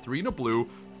Charger. 3 in a blue,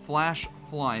 flash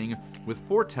flying with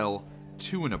foretell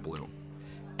 2 in a blue.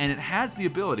 And it has the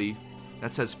ability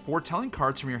that says foretelling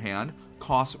cards from your hand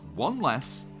cost 1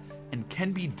 less and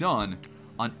can be done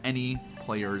on any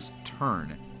player's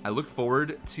turn. I look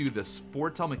forward to this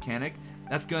foretell mechanic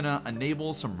that's going to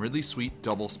enable some really sweet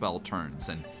double spell turns.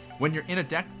 And when you're in a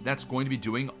deck that's going to be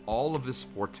doing all of this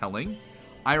foretelling,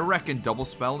 I reckon double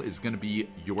spell is going to be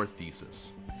your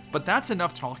thesis. But that's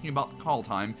enough talking about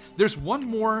Kaldheim. There's one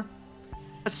more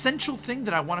essential thing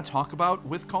that I want to talk about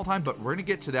with Kaldheim, but we're going to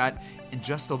get to that in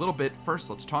just a little bit. First,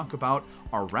 let's talk about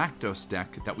our Rakdos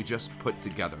deck that we just put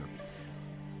together.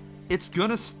 It's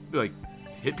going to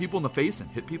hit people in the face and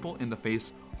hit people in the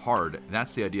face hard.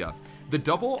 That's the idea. The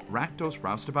double Rakdos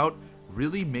Roustabout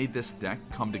really made this deck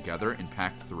come together in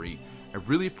Pack 3. I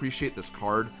really appreciate this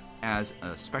card as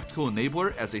a Spectacle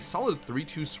Enabler, as a solid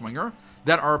 3/2 swinger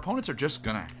that our opponents are just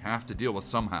going to have to deal with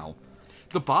somehow.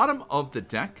 The bottom of the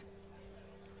deck,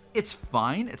 it's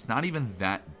fine. It's not even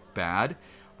that bad.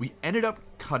 We ended up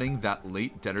cutting that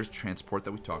late Debtor's Transport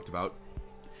that we talked about.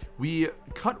 We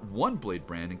cut 1 Blade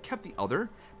Brand and kept the other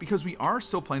because we are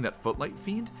still playing that Footlight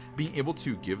Fiend, being able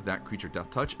to give that creature Death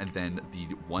Touch and then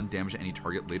the 1 damage to any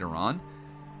target later on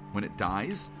when it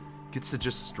dies gets to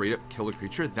just straight up kill a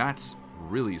creature. That's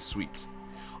really sweet.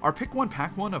 Our pick 1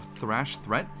 pack 1 of Thrash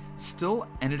Threat still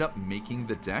ended up making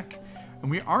the deck,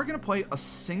 and we are going to play a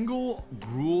single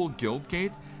Gruul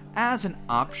Guildgate as an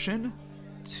option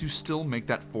to still make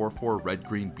that 4/4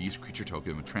 red-green beast creature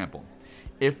token with trample.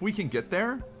 If we can get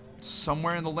there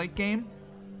somewhere in the late game,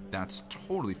 that's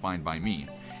totally fine by me.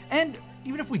 And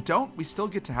even if we don't, we still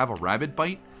get to have a Rabid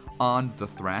Bite on the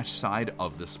Thrash side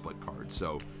of the split card.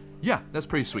 So yeah, that's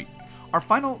pretty sweet. Our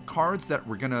final cards that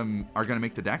are gonna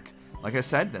make the deck, like I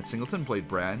said, that Singleton Blade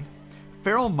Brand,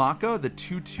 Feral Maka, the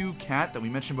 2/2 cat that we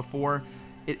mentioned before,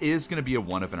 it is gonna be a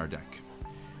 1-of in our deck.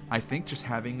 I think just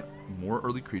having more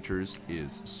early creatures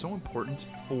is so important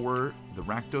for the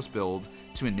Rakdos build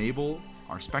to enable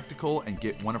our Spectacle and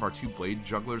get one of our 2 Blade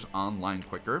Jugglers online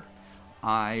quicker.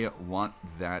 I want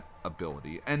that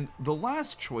ability. And the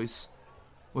last choice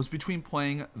was between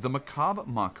playing the Macabre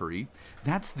Mockery.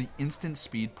 That's the instant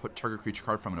speed put target creature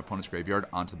card from an opponent's graveyard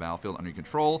onto the battlefield under your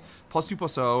control.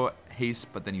 +2/+0, haste,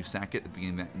 but then you sack it at the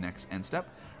beginning of that next end step.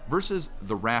 Versus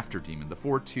the Rafter Demon, the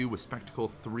 4/2 with Spectacle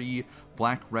 3,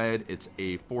 black-red. It's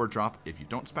a 4-drop if you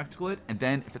don't Spectacle it, and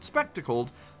then if it's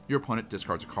Spectacled, your opponent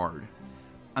discards a card.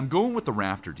 I'm going with the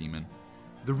Rafter Demon.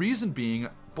 The reason being,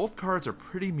 both cards are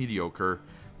pretty mediocre,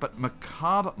 but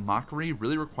Macabre Mockery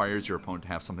really requires your opponent to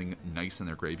have something nice in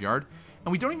their graveyard,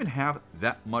 and we don't even have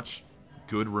that much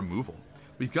good removal.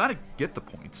 We've got to get the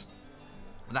points,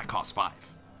 and that costs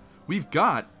 5. We've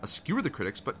got a Skewer the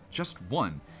Critics, but just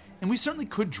 1. And we certainly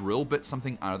could drill bit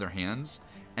something out of their hands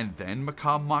and then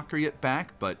Macabre Mockery it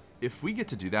back, but if we get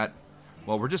to do that,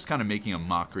 well, we're just kind of making a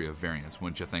mockery of variance,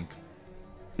 wouldn't you think?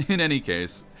 In any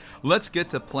case, let's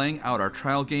get to playing out our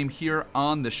trial game here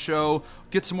on the show,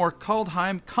 get some more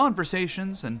Kaldheim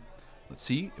conversations, and let's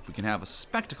see if we can have a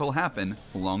spectacle happen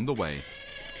along the way.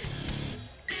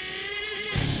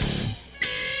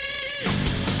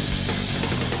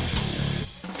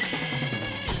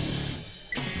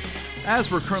 As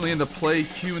we're currently in the play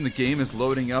queue and the game is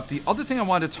loading up, the other thing I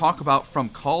wanted to talk about from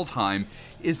Kaldheim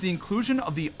is the inclusion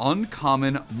of the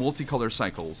uncommon multicolor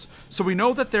cycles. So we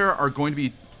know that there are going to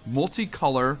be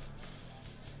multicolor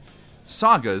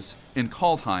sagas in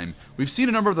Kaldheim. We've seen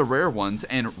a number of the rare ones,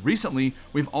 and recently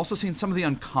we've also seen some of the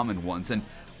uncommon ones. And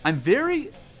I'm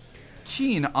very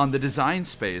keen on the design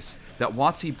space that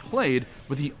WotC played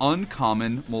with the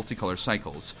uncommon multicolor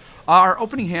cycles. Our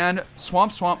opening hand,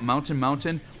 Swamp Swamp Mountain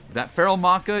Mountain, that Feral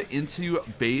Maka into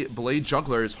Blade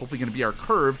Juggler is hopefully going to be our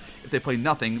curve if they play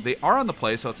nothing. They are on the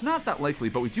play, so it's not that likely,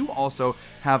 but we do also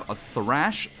have a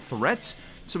Thrash threat,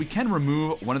 so we can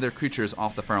remove one of their creatures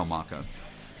off the Feral Maka.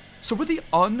 So with the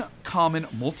uncommon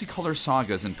multicolor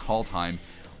sagas in Kaldheim,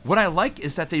 what I like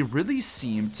is that they really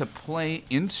seem to play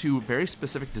into very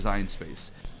specific design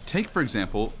space. Take, for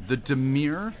example, the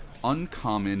Dimir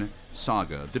uncommon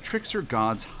saga, the Trickster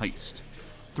God's Heist.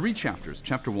 3 chapters.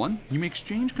 Chapter 1, you may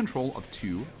exchange control of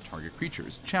 2 target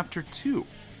creatures. Chapter 2,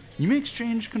 you may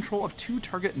exchange control of 2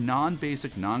 target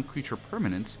non-basic, non-creature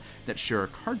permanents that share a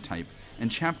card type.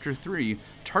 And Chapter 3,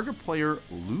 target player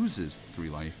loses 3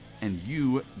 life, and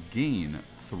you gain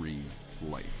 3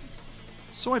 life.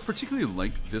 So I particularly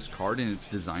like this card in its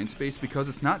design space because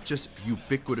it's not just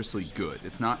ubiquitously good.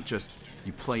 It's not just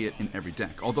you play it in every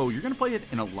deck, although you're going to play it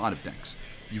in a lot of decks.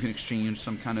 You can exchange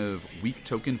some kind of weak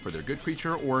token for their good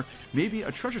creature, or maybe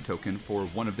a treasure token for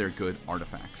one of their good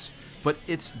artifacts. But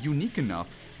it's unique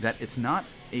enough that it's not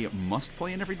a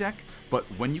must-play in every deck, but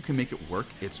when you can make it work,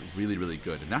 it's really, really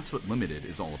good. And that's what Limited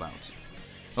is all about.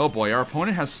 Oh boy, our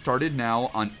opponent has started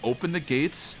now on Open the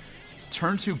Gates,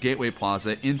 turn 2 Gateway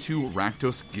Plaza into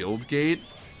Rakdos Guildgate.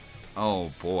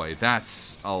 Oh boy,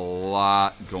 that's a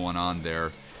lot going on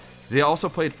there. They also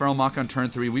played Feral Maka on turn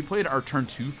 3. We played our turn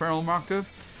 2 Feral Maka.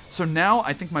 So now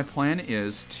I think my plan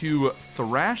is to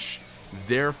thrash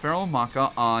their Feral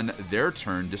Maka on their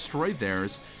turn, destroy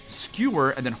theirs,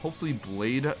 skewer, and then hopefully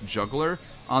Blade Juggler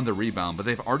on the rebound. But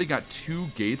they've already got 2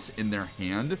 gates in their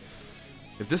hand.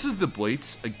 If this is the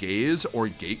Blates Gaze or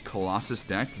Gate Colossus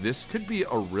deck, this could be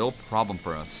a real problem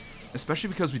for us, especially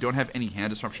because we don't have any hand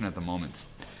disruption at the moment.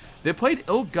 They played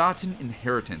Ill-Gotten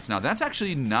Inheritance. Now that's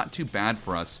actually not too bad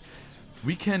for us.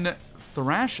 We can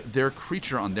thrash their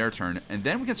creature on their turn, and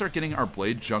then we can start getting our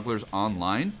Blade Jugglers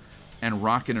online and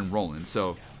rockin' and rollin'.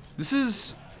 So this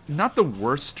is not the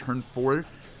worst turn 4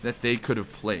 that they could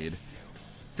have played.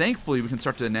 Thankfully, we can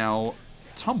start to now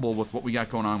tumble with what we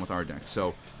got going on with our deck.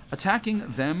 So attacking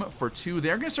them for 2,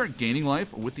 they're going to start gaining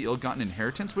life with the Ill-Gotten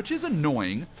Inheritance, which is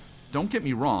annoying, don't get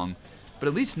me wrong, but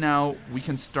at least now we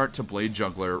can start to Blade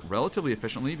Juggler relatively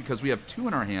efficiently because we have 2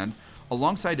 in our hand,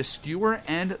 alongside a Skewer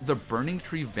and the Burning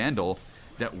Tree Vandal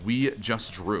that we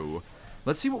just drew.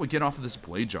 Let's see what we get off of this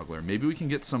Blade Juggler. Maybe we can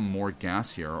get some more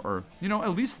gas here, or, you know,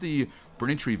 at least the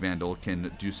Burning Tree Vandal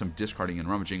can do some discarding and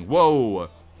rummaging. Whoa!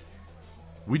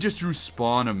 We just drew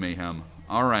Spawn of Mayhem.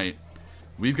 Alright.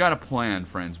 We've got a plan,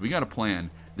 friends. We got a plan.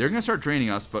 They're going to start draining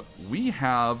us, but we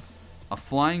have a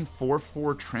flying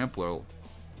 4/4 Trampler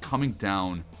coming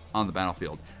down on the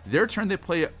battlefield. Their turn, they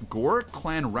play Gore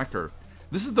Clan Wrecker.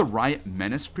 This is the Riot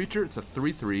Menace creature. It's a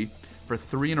 3/3 for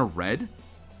 3 and a red.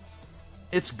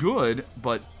 It's good,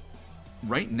 but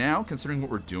right now, considering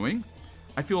what we're doing,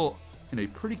 I feel in a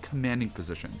pretty commanding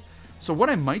position. So what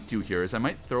I might do here is I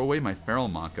might throw away my Feral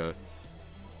Maka.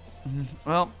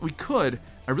 Well, we could.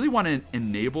 I really want to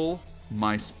enable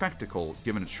my Spectacle,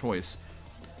 given a choice.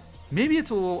 Maybe it's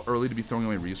a little early to be throwing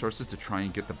away resources to try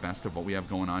and get the best of what we have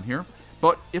going on here.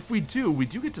 But if we do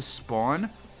get to spawn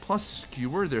plus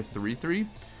skewer their 3/3.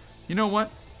 You know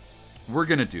what? We're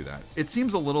going to do that. It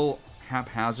seems a little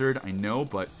haphazard, I know,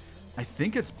 but I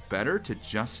think it's better to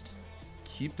just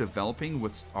keep developing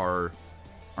with our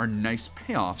nice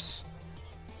payoffs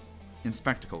in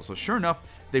Spectacle. So sure enough,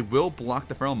 they will block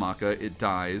the Feral Maka. It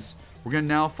dies. We're going to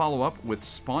now follow up with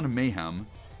Spawn of Mayhem,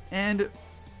 and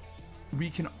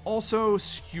we can also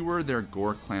skewer their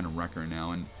Gore Clan Wrecker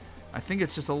now, and I think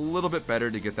it's just a little bit better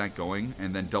to get that going,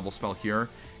 and then double spell here.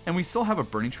 And we still have a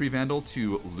Burning Tree Vandal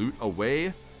to loot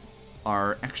away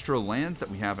our extra lands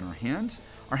that we have in our hand.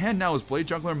 Our hand now is Blade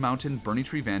Juggler, Mountain, Burning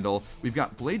Tree Vandal. We've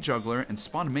got Blade Juggler and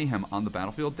Spawn of Mayhem on the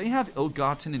battlefield. They have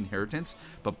Ill-Gotten Inheritance,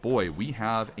 but boy, we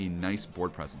have a nice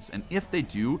board presence. And if they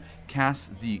do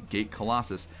cast the Gate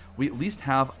Colossus, we at least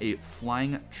have a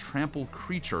flying trample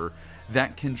creature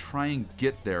that can try and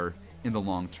get there in the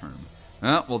long term.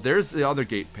 Well, there's the other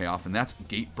gate payoff, and that's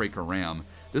Gatebreaker Ram.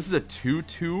 This is a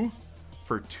 2/2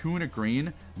 for 2 and a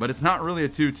green, but it's not really a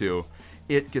 2/2.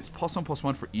 It gets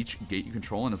 +1/+1 for each gate you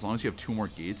control, and as long as you have 2 more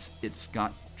gates, it's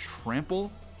got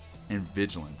Trample and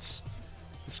Vigilance.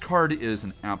 This card is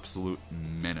an absolute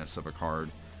menace of a card,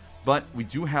 but we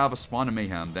do have a Spawn of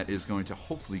Mayhem that is going to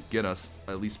hopefully get us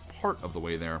at least part of the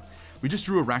way there. We just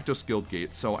drew a Rakdos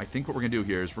Guildgate, so I think what we're going to do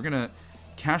here is we're going to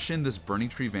cash in this Burning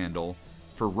Tree Vandal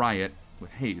for Riot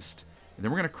with haste, and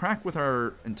then we're going to crack with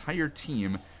our entire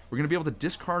team. We're going to be able to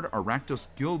discard our Rakdos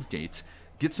Guildgate,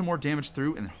 get some more damage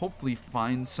through, and hopefully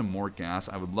find some more gas.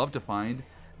 I would love to find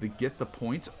the Get the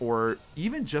Point, or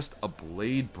even just a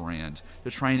Blade Brand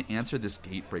to try and answer this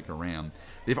Gatebreaker Ram.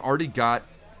 They've already got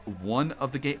one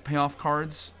of the Gate Payoff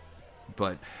cards,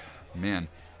 but man,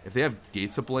 if they have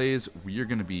Gates Ablaze, we are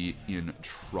going to be in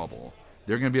trouble.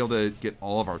 They're going to be able to get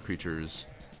all of our creatures,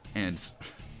 and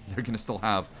they're going to still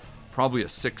have probably a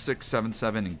 6/6,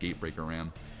 7/7, and Gatebreaker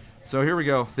Ram. So here we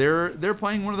go. They're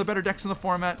playing one of the better decks in the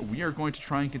format. We are going to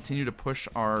try and continue to push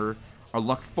our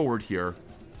luck forward here.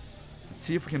 Let's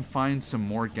see if we can find some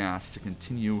more gas to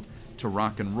continue to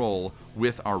rock and roll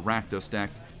with our Rakdos deck.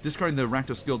 Discarding the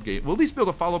Rakdos Guildgate. We'll at least be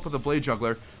able to follow up with a Blade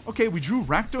Juggler. Okay, we drew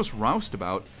Rakdos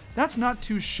Roustabout. That's not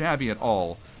too shabby at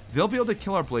all. They'll be able to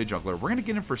kill our Blade Juggler. We're going to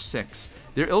get in for 6.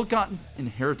 Their Ill-Gotten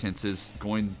Inheritance is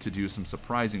going to do some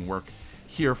surprising work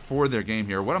here for their game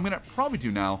here. What I'm going to probably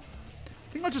do now,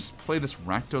 I think I'll just play this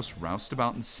Rakdos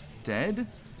Roustabout instead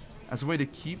as a way to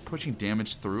keep pushing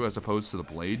damage through as opposed to the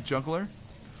Blade Juggler.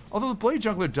 Although the Blade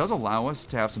Juggler does allow us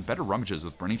to have some better rummages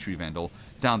with Burning Tree Vandal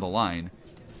down the line.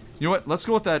 You know what? Let's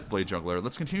go with that Blade Juggler.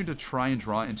 Let's continue to try and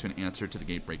draw into an answer to the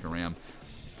Gatebreaker Ram.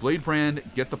 Blade Brand,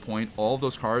 Get the Point. All of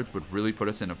those cards would really put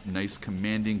us in a nice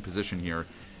commanding position here.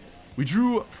 We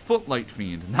drew Footlight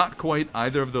Fiend. Not quite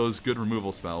either of those good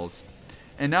removal spells.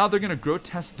 And now they're going to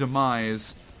Grotesque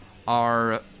Demise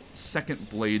our second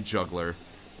Blade Juggler,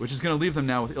 which is going to leave them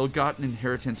now with Ill-Gotten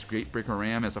Inheritance, Gatebreaker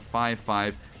Ram as a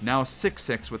 5/5, now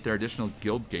 6/6 with their additional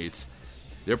Guild Gates.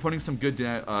 They're putting some good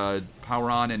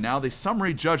power on, and now they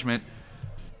Summary Judgment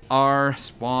our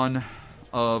Spawn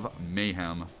of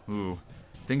Mayhem. Ooh,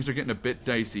 things are getting a bit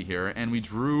dicey here, and we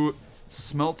drew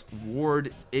Smelt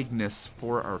Ward Ignis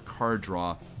for our card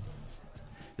draw.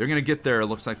 They're going to get there, it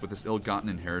looks like, with this Ill-Gotten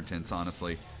Inheritance,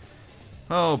 honestly.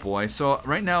 Oh boy, so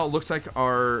right now it looks like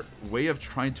our way of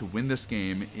trying to win this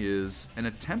game is an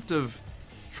attempt of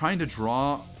trying to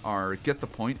draw our Get the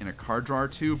Point in a card draw or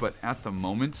two, but at the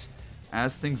moment,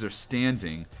 as things are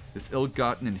standing, this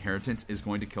Ill-Gotten Inheritance is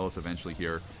going to kill us eventually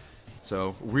here.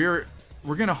 So we're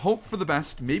going to hope for the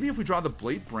best. Maybe if we draw the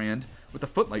Blade Brand with the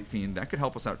Footlight Fiend, that could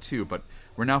help us out too, but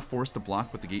we're now forced to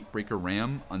block with the Gatebreaker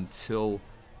Ram until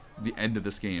the end of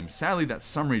this game. Sadly, that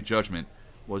Summary Judgment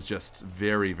was just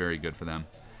very, very good for them.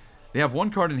 They have one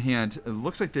card in hand. It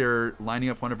looks like they're lining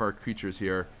up one of our creatures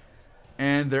here,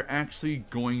 and they're actually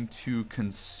going to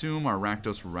consume our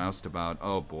Rakdos Roustabout.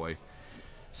 Oh boy.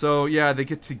 So yeah, they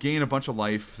get to gain a bunch of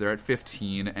life. They're at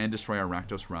 15 and destroy our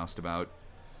Rakdos Roustabout.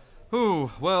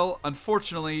 Ooh, well,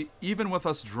 unfortunately, even with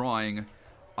us drawing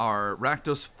our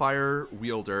Rakdos Fire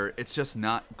Wielder, it's just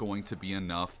not going to be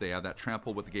enough. They have that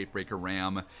trample with the Gatebreaker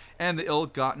Ram and the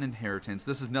Ill-Gotten Inheritance.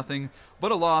 This is nothing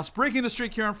but a loss. Breaking the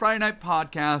streak here on Friday Night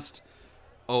Podcast.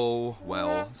 Oh,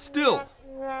 well, still,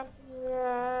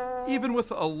 even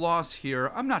with a loss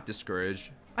here, I'm not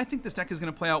discouraged. I think this deck is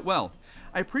going to play out well.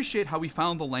 I appreciate how we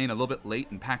found the lane a little bit late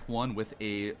in Pack 1 with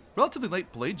a relatively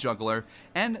late Blade Juggler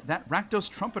and that Rakdos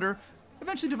Trumpeter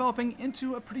eventually developing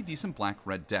into a pretty decent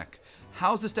black-red deck.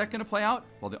 How's this deck going to play out?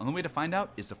 Well, the only way to find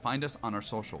out is to find us on our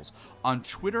socials. On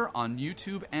Twitter, on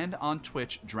YouTube, and on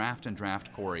Twitch, Draft and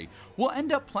Draft Corey. We'll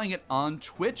end up playing it on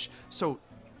Twitch, so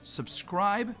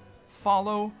subscribe,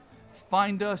 follow,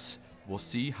 find us. We'll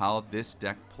see how this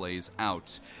deck plays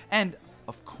out. And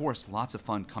of course, lots of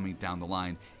fun coming down the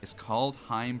line. It's called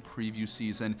Heim Preview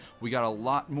Season. We got a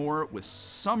lot more with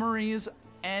summaries,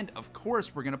 and of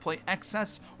course, we're going to play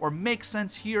Excess or Make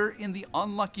Sense here in the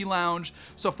Unlucky Lounge.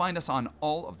 So find us on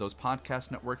all of those podcast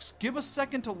networks. Give us a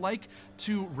second to like,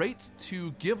 to rate,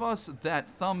 to give us that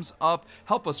thumbs up.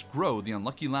 Help us grow the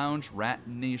Unlucky Lounge Rat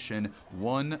Nation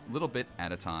one little bit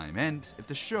at a time. And if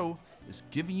the show is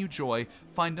giving you joy,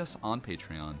 find us on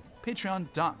Patreon.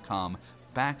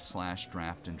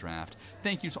 Patreon.com/Draft and Draft.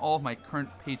 Thank you to all of my current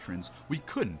patrons. We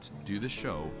couldn't do this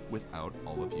show without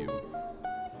all of you.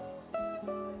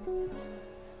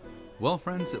 Well,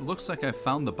 friends, it looks like I've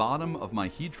found the bottom of my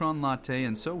Hedron latte,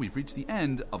 and so we've reached the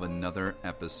end of another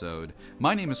episode.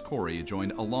 My name is Corey,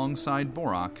 joined alongside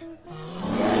Borak.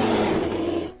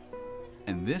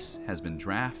 And this has been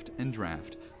Draft and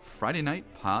Draft, Friday Night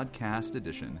Podcast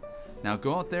Edition. Now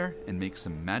go out there and make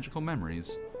some magical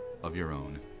memories of your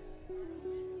own.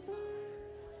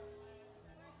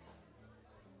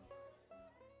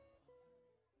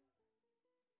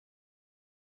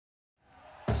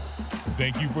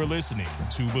 Thank you for listening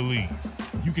to Believe.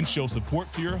 You can show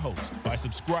support to your host by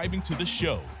subscribing to the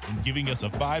show and giving us a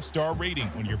 5-star rating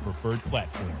on your preferred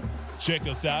platform. Check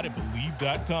us out at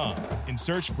Believe.com and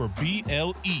search for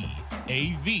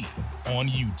BLEAV on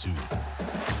YouTube.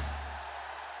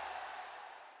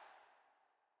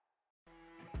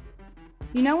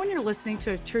 You know when you're listening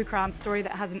to a true crime story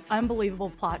that has an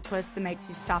unbelievable plot twist that makes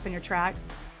you stop in your tracks?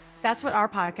 That's what our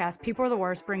podcast, People Are the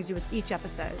Worst, brings you with each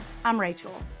episode. I'm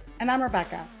Rachel. And I'm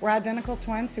Rebecca. We're identical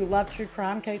twins who love true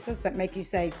crime cases that make you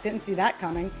say, didn't see that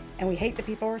coming, and we hate the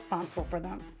people responsible for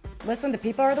them. Listen to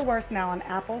People Are the Worst now on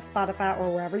Apple, Spotify,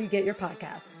 or wherever you get your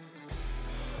podcasts.